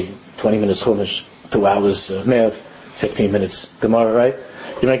biology, 20 minutes Chumash, 2 hours math, 15 minutes Gemara, right?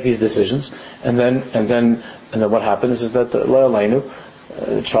 You make these decisions, and then what happens is that the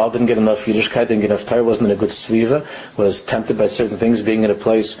child didn't get enough Yiddishkeit, didn't get enough Torah, wasn't in a good sviva, was tempted by certain things, being in a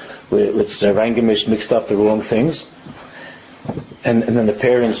place with Rangamish mixed up the wrong things. And then the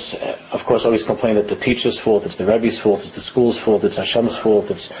parents, of course, always complain that the teacher's fault, it's the Rebbe's fault, it's the school's fault, it's Hashem's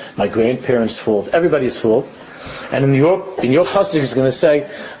fault, it's my grandparents' fault, everybody's fault. And in your pasuk is going to say,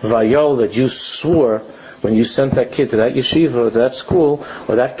 Vayol, that you swore when you sent that kid to that yeshiva, or to that school,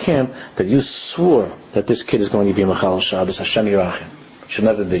 or that camp, that you swore that this kid is going to be Machal Shabbos, Hashem Yirachim. Should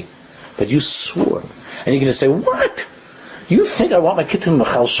never be. But you swore. And you're going to say, what? You think I want my kid to be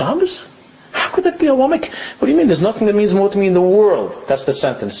Machal Shabbos? How could that be? What do you mean? There's nothing that means more to me in the world. That's the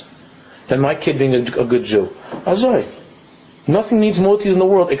sentence. Than my kid being a good Jew. Azoi. Nothing means more to you in the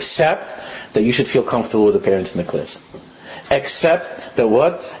world except that you should feel comfortable with the parents in the class. Except that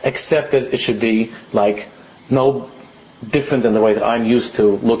what? Except that it should be like no different than the way that I'm used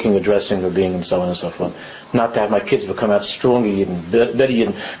to looking or dressing or being and so on and so forth. Not to have my kids become out stronger Yidden, better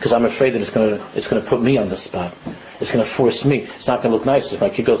Yidden, because I'm afraid that it's going to put me on the spot. It's going to force me. It's not going to look nice if my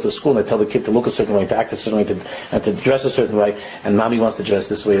kid goes to school and I tell the kid to look a certain way, to act a certain way, and to dress a certain way, and mommy wants to dress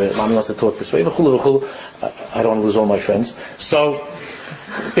this way, mommy wants to talk this way. I don't want to lose all my friends. So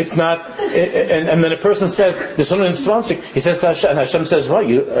it's not. And then a person says, there's someone in Swansea. He says to Hashem, and Hashem says, "What?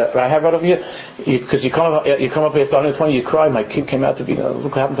 I have right over here, because you come up after 120, you cry. My kid came out to be. Look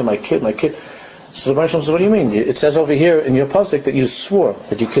what happened to my kid. My kid." So the Baruch says, "What do you mean? It says over here in your pasuk that you swore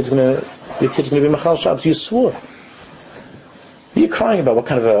that your kid's going to be Machal Shabbos. You swore. What are you crying about? What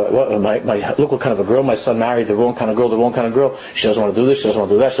kind of look what kind of a girl my son married, the wrong kind of girl. She doesn't want to do this, she doesn't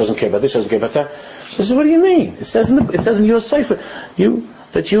want to do that, she doesn't care about this, she doesn't care about that." She says, "What do you mean? It says in your sefer you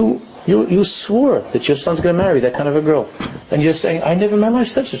swore that your son's going to marry that kind of a girl." And you're saying, "I never in my life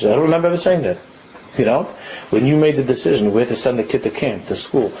said such that. I don't remember ever saying that." You know? When you made the decision where to send the kid to camp, to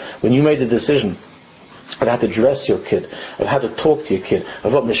school, when you made the decision of how to dress your kid, of how to talk to your kid,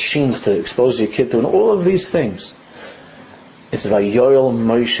 of what machines to expose your kid to, and all of these things, it's Vayoel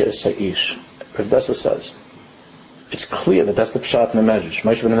Moshe Sa'ish. Rav Dessler says, it's clear that that's the pshat in the Medrash.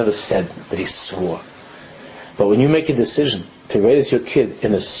 Moshe Rabbeinu never said that he swore. But when you make a decision to raise your kid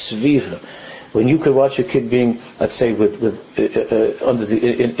in a sviva, when you could watch your kid being, let's say, in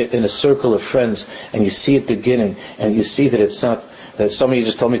a circle of friends, and you see it beginning, and you see that it's not, that somebody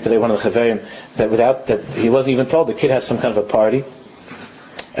just told me today, one of the Chaverim, that he wasn't even told, the kid had some kind of a party,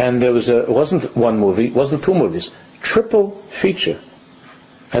 and it wasn't one movie, it wasn't two movies, triple feature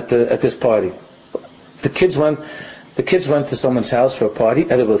at this party. The kids went to someone's house for a party,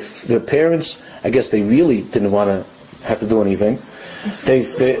 and their parents, I guess they really didn't want to have to do anything. They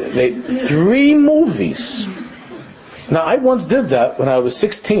 3 movies. Now I once did that when I was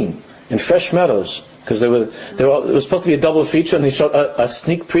 16 in Fresh Meadows, because it was supposed to be a double feature, and they showed a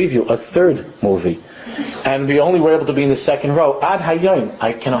sneak preview, a 3rd movie, and we only were able to be in the 2nd row. Ad Hayyim,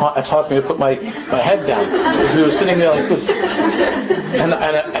 it's hard for me to put my head down because we were sitting there like this, and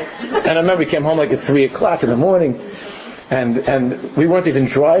I remember we came home like at 3:00 in the morning. And we weren't even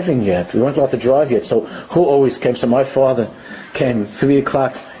driving yet. We weren't allowed to drive yet. So who always came? So my father came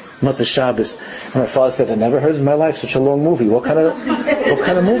 3:00, Motzei Shabbos. And my father said, "I never heard in my life such a long movie. What kind of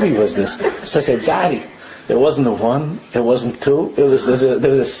movie was this?" So I said, "Daddy, there wasn't a 1, it wasn't 2. There was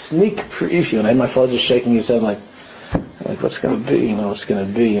a sneak preview." And I had my father just shaking his head like what's going to be? What's going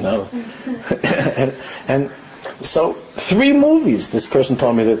to be? and so 3 movies. This person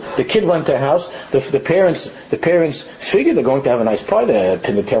told me that the kid went to a house. The parents figured they're going to have a nice party. They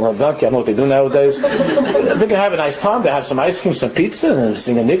pin the tail on a donkey. I don't know what they do nowadays. They're going to have a nice time. They have some ice cream, some pizza, and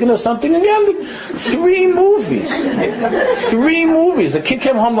sing a niggun or something. And yeah, 3 movies. 3 movies. The kid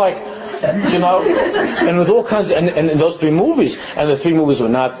came home like, and with all kinds. And those 3 movies, and the 3 movies were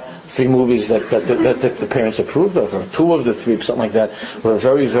not 3 movies that the parents approved of, or 2 of the 3, something like that, were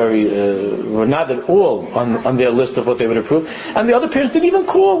very, very, were not at all on their list of what they would approve. And the other parents didn't even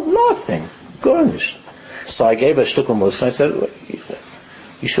call, nothing. Garnish. So I gave a shtukel musa, and I said,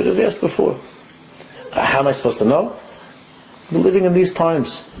 "You should have asked before." How am I supposed to know? We're living in these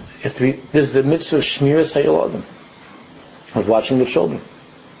times. There's the mitzvah of shmiras hayoladim, of watching the children.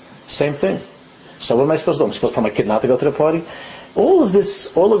 Same thing. So what am I supposed to do? I'm supposed to tell my kid not to go to the party? All of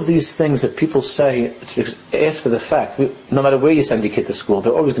these things that people say, it's because after the fact. No matter where you send your kid to school,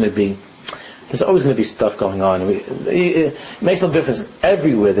 there's always going to be stuff going on. It makes no difference.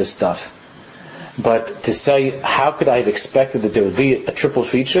 Everywhere there's stuff. But to say, how could I have expected that there would be a triple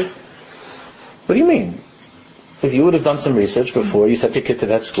feature? What do you mean? If you would have done some research before you sent your kid to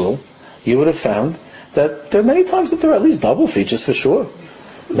that school, you would have found that there are many times that there are at least double features for sure.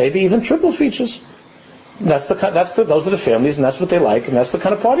 Maybe even triple features. Those are the families, and that's what they like, and that's the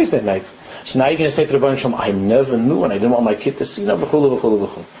kind of parties they make. So now you're going to say to the Rebbeinu Shalom, I never knew, and I didn't want my kid to see,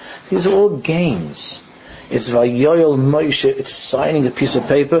 b'chulu. These are all games. It's Vayoyel Moshe, it's signing a piece of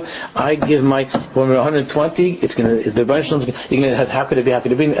paper. I give when we're 120, the Rebbeinu Shalom, you're going to have, how could it be, and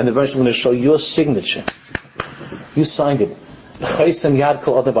the Rebbeinu Shalom is going to show your signature. You signed it.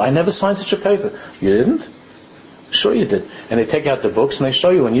 I never signed such a paper. You didn't? Sure you did. And they take out the books and they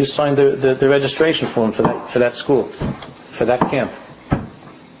show you when you signed the registration form for that school, for that camp.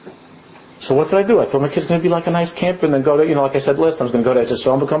 So what did I do? I thought my kid's going to be like a nice camper and then go to, like I said last time, I was going to go to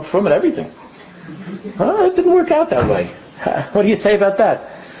SSO and become from and everything. It didn't work out that way. What do you say about that?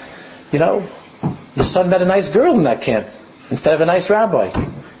 Your son met a nice girl in that camp instead of a nice rabbi.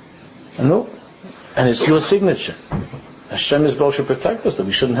 And it's your signature. Hashem is both should protect us, that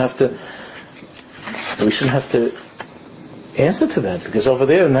we shouldn't have to answer to that, because over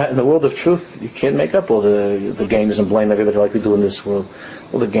there in the world of truth, you can't make up all the games and blame everybody like we do in this world,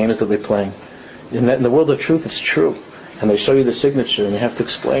 all the games that we're playing. In the world of truth, it's true, and they show you the signature, and you have to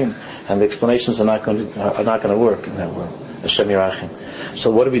explain, and the explanations are not going to work in that world. Hashem Yirachim.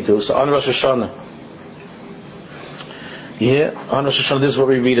 So what do we do? So on Rosh Hashanah, on Rosh Hashanah, this is what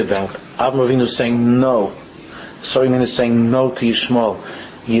we read about. Avraham Avinu is saying no. Sarayman is saying no to Yishmael.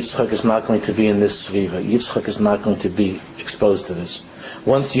 Yitzchak is not going to be in this sviva. Yitzchak is not going to be exposed to this.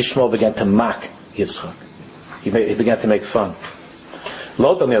 Once Yishmael began to mock Yitzchak, he began to make fun.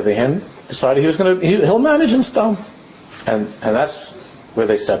 Lot, on the other hand, decided he'll manage in stone, and that's where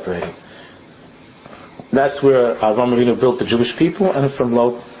they separated. That's where Avraham Avinu built the Jewish people, and from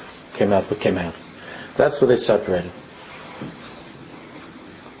Lot came out what came out. That's where they separated.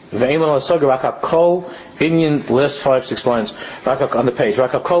 Inyan, last 5-6 lines. On the page.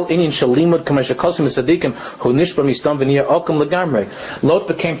 Lot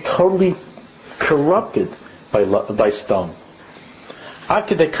became totally corrupted by stone. What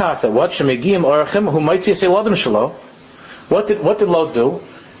did Lot do?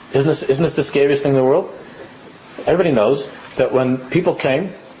 Isn't this the scariest thing in the world? Everybody knows that when people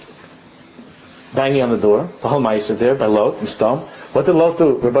came banging on the door, the whole ma'aseh there by Lot and stone. What did Lot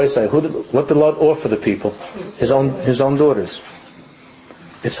do? Rabbi say, what did Lot offer the people? His own daughters.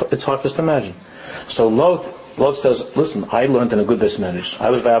 It's hard for us to imagine. So Lot says, listen, I learned in a good Bismanish. I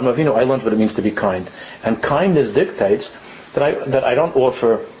was by Avraham Avinu. I learned what it means to be kind, and kindness dictates that I don't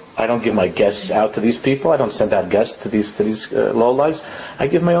give my guests out to these people. I don't send out guests to these lowlifes. I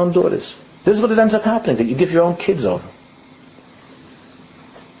give my own daughters. This is what it ends up happening, that you give your own kids over.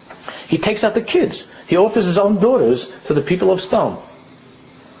 He takes out the kids. He offers his own daughters to the people of stone.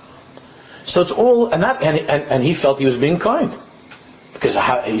 So it's all, and he felt he was being kind, because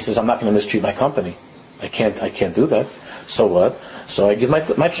he says, I'm not going to mistreat my company. I can't do that. So what? So I give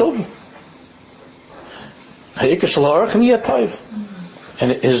my children.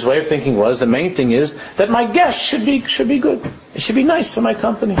 And his way of thinking was, the main thing is that my guests should be good. It should be nice for my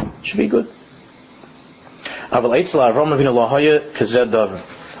company. It should be good.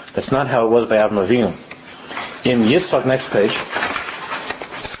 That's not how it was by Avraham Avinu. In Yitzchak, next page.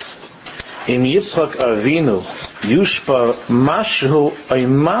 In Yitzchak Avinu, Yushpa Mashu, ay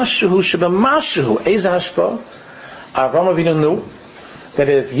Mashu Sheba Mashu, Eza Hashpa. Avraham Avinu knew that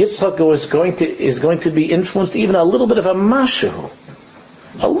if Yitzchak is going to be influenced even a little bit of a Mashu,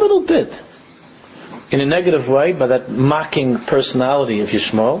 a little bit, in a negative way, by that mocking personality of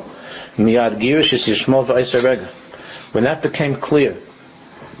Yishmael, Miyad Girish is Yishmael v'Eiser Rega. When that became clear,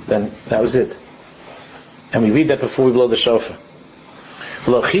 then that was it. And we read that before we blow the shofar.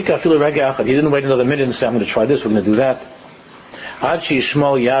 He didn't wait another minute and say, I'm going to try this, we're going to do that. Maybe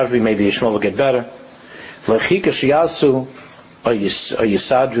Yishmael will get better.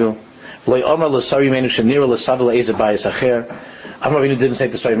 Amravinu didn't say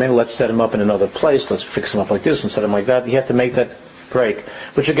to Sarayimenu, let's set him up in another place, let's fix him up like this and set him like that. He had to make that break,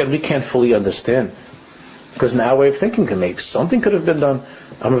 which again we can't fully understand, because in our way of thinking something could have been done.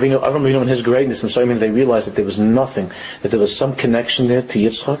 Amravinu in his greatness and Sarayimenu, they realized that there was nothing, that there was some connection there to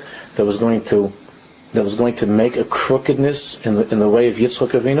Yitzchak that was going to make a crookedness in the way of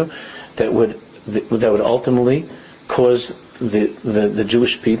Yitzchak Avinu that would ultimately cause the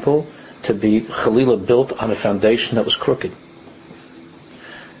Jewish people to be Chalila built on a foundation that was crooked.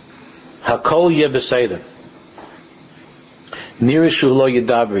 Hakol yeh beseder. Nirishu lo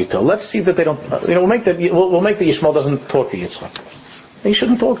yedabrito. Let's see that they don't. We'll make that Yishmael doesn't talk to Yitzchak. He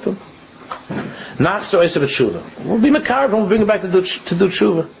shouldn't talk to him. Nachso Esav Tshuva. We'll be Mekar, and we'll bring it back to do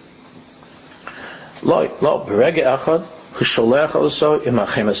Tshuva. Lo, Berege Echad, Hu Sholech also, Im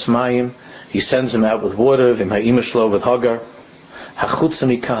HaChemes Mayim, he sends him out with water, Im HaImashlo, with Hagar, Hachutza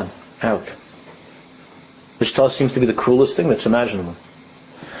Mikan, out. Which to us seems to be the cruelest thing that's imaginable.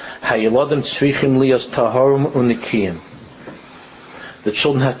 Hayiladim Tzrichim Lias Taharum Unikiyim. The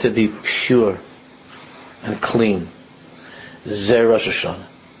children have to be pure and clean. Zeh Rosh Hashanah.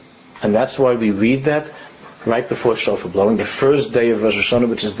 And that's why we read that right before shofar blowing, the first day of Rosh Hashanah,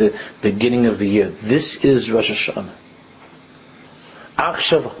 which is the beginning of the year. This is Rosh Hashanah.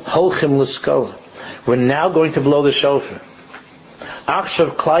 Achshav holchim l'skola. We're now going to blow the shofar.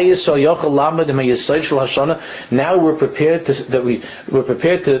 Achshav klai yisrael yochel lamed ha'yesod shel Hashanah. Now we're prepared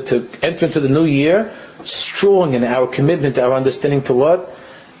to enter into the new year strong in our commitment, our understanding to what?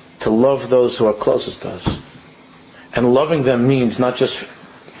 To love those who are closest to us. And loving them means not just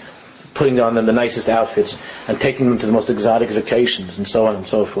putting on them the nicest outfits and taking them to the most exotic vacations and so on and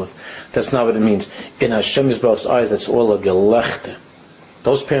so forth. That's not what it means. In Hashem Yisrael's eyes, that's all a gelechte.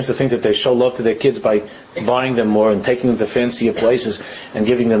 Those parents that think that they show love to their kids by buying them more and taking them to fancier places and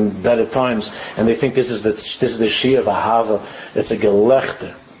giving them better times, and they think this is the Shia of Ahava, it's a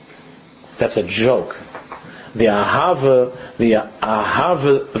gelechte. That's a joke. The Ahava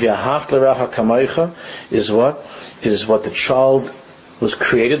v'ahavta l'recha kamocha is what? Is what the child was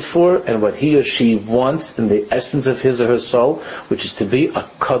created for, and what he or she wants in the essence of his or her soul, which is to be a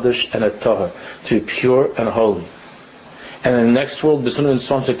kaddish and a tahor, to be pure and holy. And in the next world, like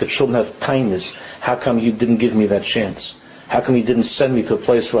the children have kindness. How come you didn't give me that chance? How come you didn't send me to a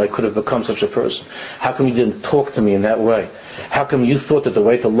place where I could have become such a person? How come you didn't talk to me in that way? How come you thought that the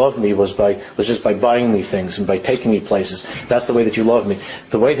way to love me was just by buying me things and by taking me places? That's the way that you love me.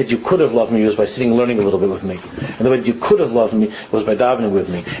 The way that you could have loved me was by sitting and learning a little bit with me. And the way that you could have loved me was by davening with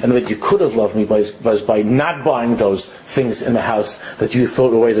me. And the way that you could have loved me was by not buying those things in the house that you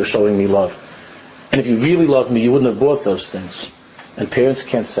thought were ways of showing me love. And if you really loved me, you wouldn't have bought those things. And parents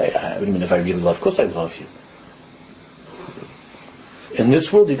can't say, what do you mean if I really love? Of course I love you. In this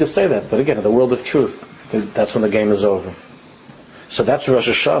world you could say that, but again, in the world of truth, that's when the game is over. So that's Rosh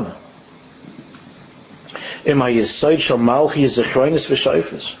Hashanah.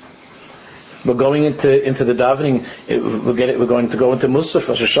 We're going into the davening. We're going to go into Musaf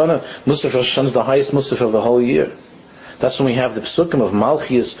Rosh Hashanah. Musaf Rosh Hashanah is the highest Musaf of the whole year. That's when we have the psukim of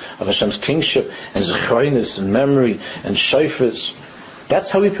Malchus, of Hashem's kingship, and Zechroinus, and memory, and Shofars. That's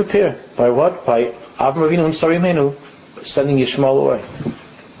how we prepare. By what? By Avram Avinu and Sarimenu sending Yishmael away.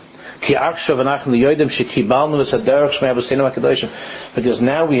 Because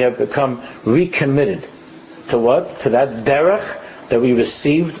now we have become recommitted to what? To that derech that we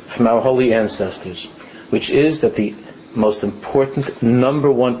received from our holy ancestors, which is that the most important, number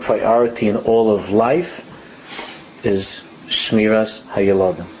one priority in all of life is Shmiras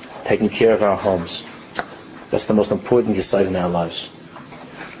Hayeladim, taking care of our homes. That's the most important yesod in our lives.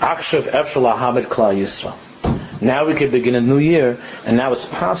 Akshav Efshel Ahamed Klal Yisrael. Now we can begin a new year, and now it's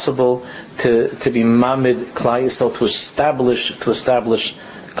possible to be Mamid Klal Yisrael, to establish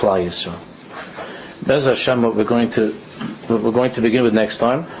Klal Yisrael. Bez Hashem, what we're going to begin with next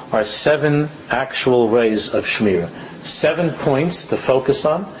time are 7 actual ways of Shmira. 7 points to focus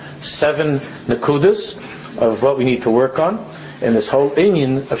on, 7 nakudas of what we need to work on in this whole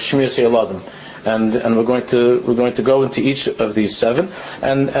inyan of Shmiras Hayeladim. And we're going to go into each of these 7,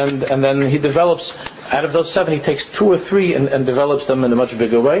 and then he develops out of those 7. He takes 2 or 3 and develops them in a much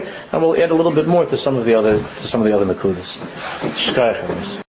bigger way, and we'll add a little bit more to some of the other nakudas.